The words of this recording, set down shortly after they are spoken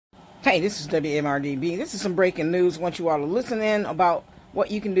Hey, this is WAMR-DB. This is some breaking news. I want you all to listen in about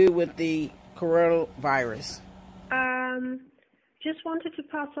what you can do with the coronavirus. Just wanted to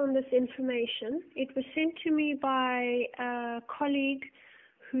pass on this information. It was sent to me by a colleague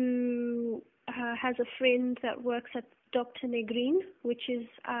who has a friend that works at Dr. Negrin, which is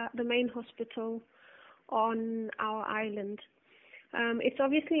the main hospital on our island. It's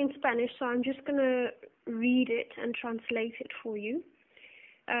obviously in Spanish, so I'm just going to read it and translate it for you.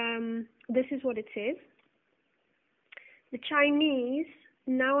 This is what it says. The Chinese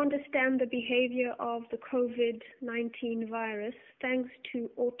now understand the behavior of the COVID-19 virus thanks to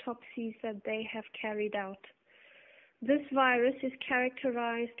autopsies that they have carried out. This virus is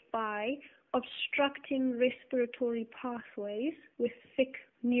characterized by obstructing respiratory pathways with thick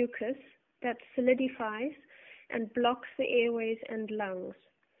mucus that solidifies and blocks the airways and lungs.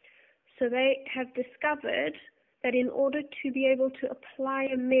 So they have discovered that in order to be able to apply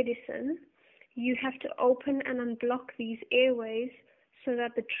a medicine, you have to open and unblock these airways so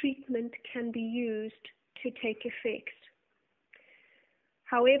that the treatment can be used to take effect.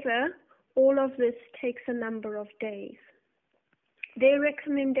 However, all of this takes a number of days. Their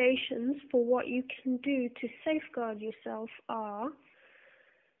recommendations for what you can do to safeguard yourself are: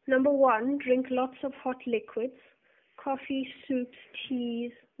 number one, drink lots of hot liquids, coffee, soups,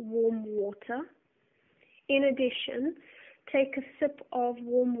 teas, warm water. In addition, take a sip of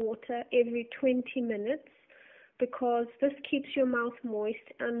warm water every 20 minutes because this keeps your mouth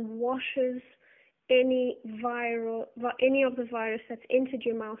moist and washes any of the virus that's entered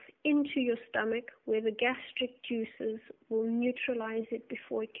your mouth into your stomach, where the gastric juices will neutralize it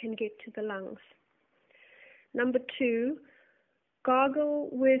before it can get to the lungs. Number two, gargle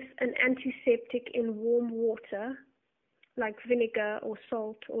with an antiseptic in warm water, like vinegar or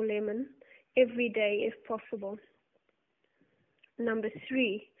salt or lemon, every day if possible. Number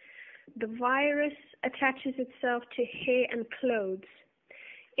three, the virus attaches itself to hair and clothes.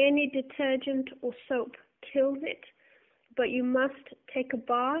 Any detergent or soap kills it, but you must take a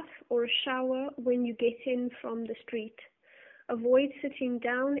bath or a shower when you get in from the street. Avoid sitting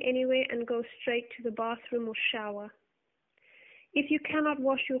down anywhere and go straight to the bathroom or shower. If you cannot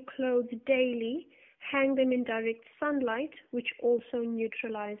wash your clothes daily, hang them in direct sunlight, which also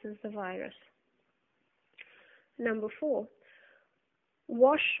neutralizes the virus. Number four,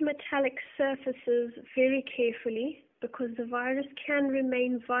 wash metallic surfaces very carefully because the virus can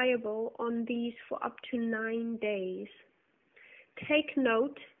remain viable on these for up to 9 days. Take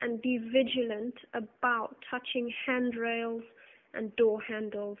note and be vigilant about touching handrails and door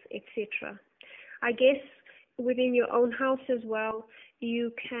handles, etc. I guess within your own house as well,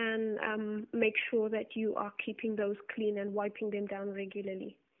 you can make sure that you are keeping those clean and wiping them down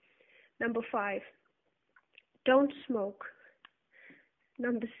regularly. Number five, don't smoke.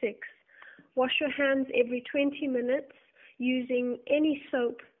 Number six, wash your hands every 20 minutes using any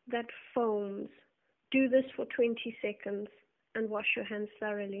soap that foams. Do this for 20 seconds and wash your hands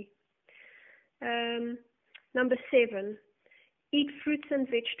thoroughly. Number seven, eat fruits and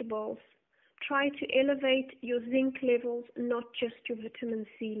vegetables. Try to elevate your zinc levels, not just your vitamin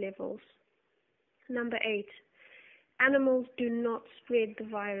C levels. Number eight, animals do not spread the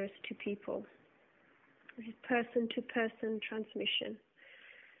virus to people. This is person-to-person transmission.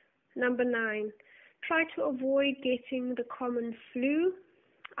 Number nine, try to avoid getting the common flu,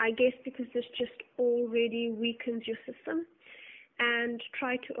 I guess because this just already weakens your system, and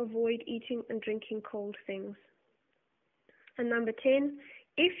try to avoid eating and drinking cold things. And number 10,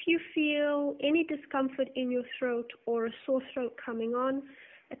 if you feel any discomfort in your throat or a sore throat coming on,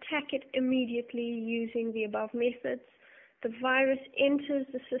 attack it immediately using the above methods. The virus enters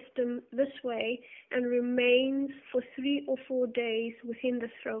the system this way and remains for 3 or 4 days within the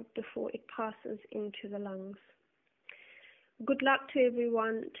throat before it passes into the lungs. Good luck to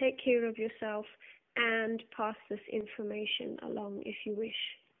everyone. Take care of yourself and pass this information along if you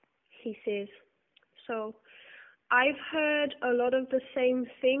wish, he says. So I've heard a lot of the same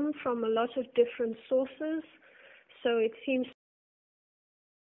thing from a lot of different sources, so it seems